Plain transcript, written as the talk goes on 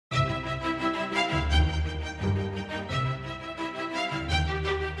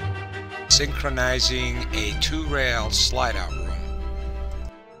synchronizing a 2-rail slide-out room.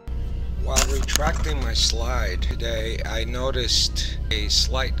 While retracting my slide today, I noticed a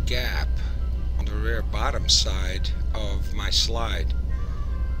slight gap on the rear bottom side of my slide.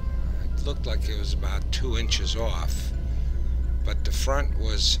 It looked like it was about 2 inches off, but the front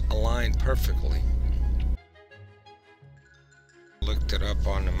was aligned perfectly. Looked it up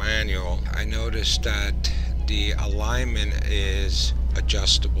on the manual. I noticed that the alignment is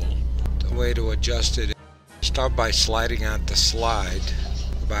adjustable. The way to adjust it is start by sliding out the slide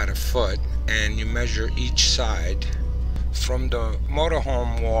about a foot, and you measure each side from the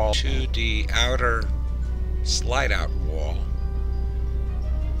motorhome wall to the outer slide out wall.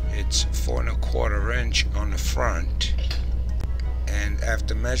 It's 4 1/4 inch on the front, and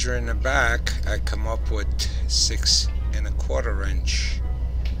after measuring the back I come up with 6 1/4 inch.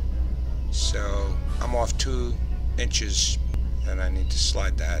 So I'm off 2 inches, and I need to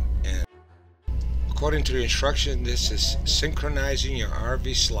slide that in. According to the instruction, this is synchronizing your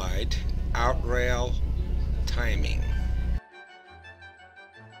RV slide out rail timing.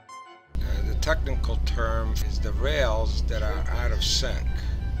 The technical term is the rails that are out of sync,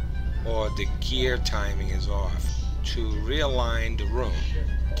 or the gear timing is off. To realign the room,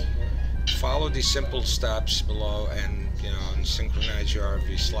 follow these simple steps below and synchronize your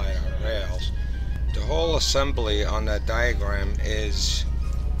RV slide out rails. The whole assembly on that diagram is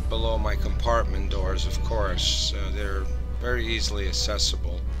below my compartment doors, of course, so they're very easily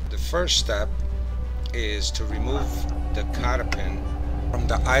accessible. The first step is to remove the cotter pin from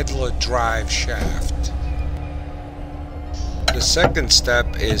the idler drive shaft. The second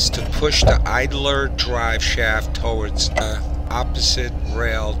step is to push the idler drive shaft towards the opposite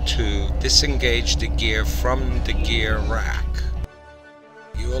rail to disengage the gear from the gear rack.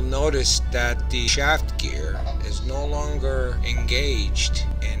 You will notice that the shaft gear is no longer engaged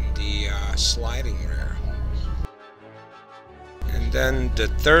in the sliding rear. And then the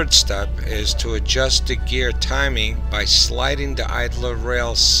third step is to adjust the gear timing by sliding the idler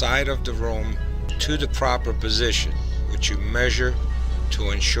rail side of the room to the proper position, which you measure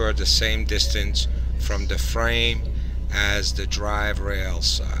to ensure the same distance from the frame as the drive rail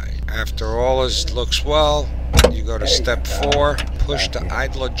side. After all looks well, you go to step 4, push the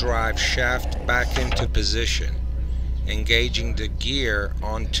idler drive shaft back into position, engaging the gear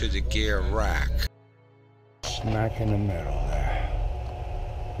onto the gear rack. Smack in the middle there.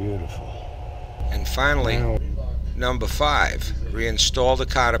 Beautiful. And finally, number 5, reinstall the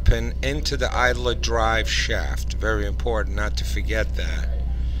cotter pin into the idler drive shaft. Very important not to forget that.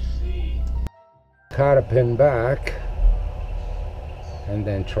 Cotter pin back, and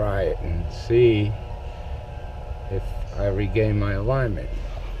then try it and see if I regain my alignment.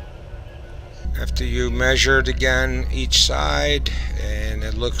 After you measure it again each side and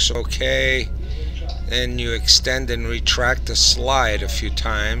it looks okay, then you extend and retract the slide a few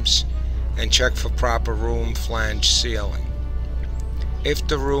times and check for proper room flange sealing. If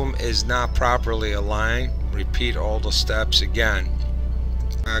the room is not properly aligned, repeat all the steps again.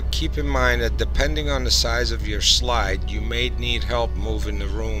 Keep in mind that depending on the size of your slide, you may need help moving the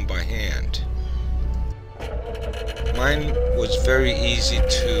room by hand. Mine was very easy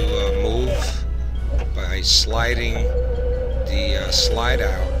to move by sliding the slide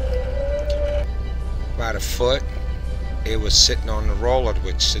out about a foot. It was sitting on the roller,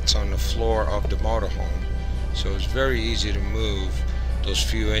 which sits on the floor of the motorhome, so it was very easy to move those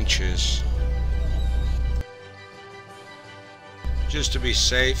few inches. Just to be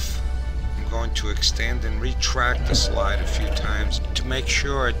safe, I'm going to extend and retract the slide a few times to make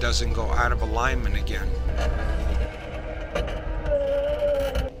sure it doesn't go out of alignment again.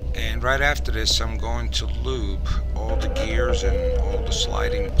 And right after this, I'm going to lube all the gears and all the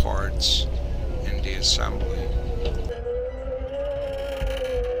sliding parts in the assembly.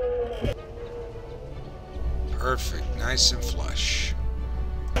 Perfect, nice and flush.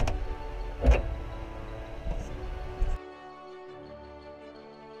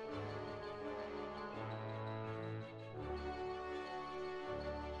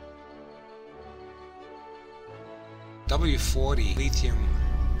 W40 lithium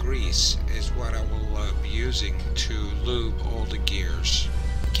grease is what I will be using to lube all the gears.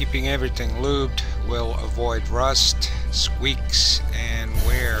 Keeping everything lubed will avoid rust, squeaks, and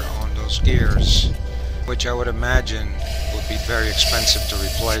wear on those gears, which I would imagine would be very expensive to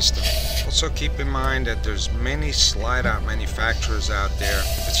replace them. Also keep in mind that there's many slide-out manufacturers out there.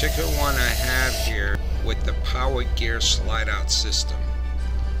 The particular one I have here with the power gear slide-out system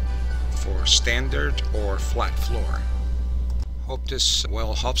for standard or flat floor. Hope this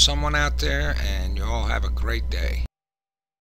will help someone out there, and you all have a great day.